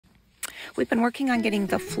We've been working on getting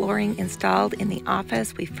the flooring installed in the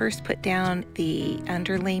office. We first put down the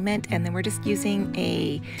underlayment, and then we're just using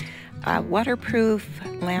a waterproof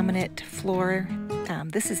laminate floor.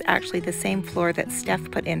 This is actually the same floor that Steph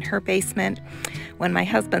put in her basement. When my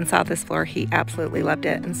husband saw this floor, he absolutely loved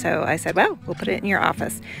it, and so I said, well, we'll put it in your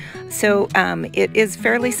office. So it is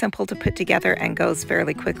fairly simple to put together and goes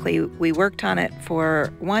fairly quickly. We worked on it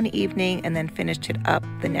for one evening and then finished it up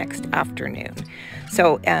the next afternoon.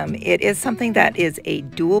 So it is something that is a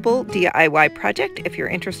doable DIY project. If you're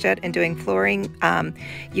interested in doing flooring,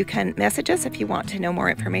 you can message us if you want to know more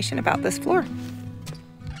information about this floor.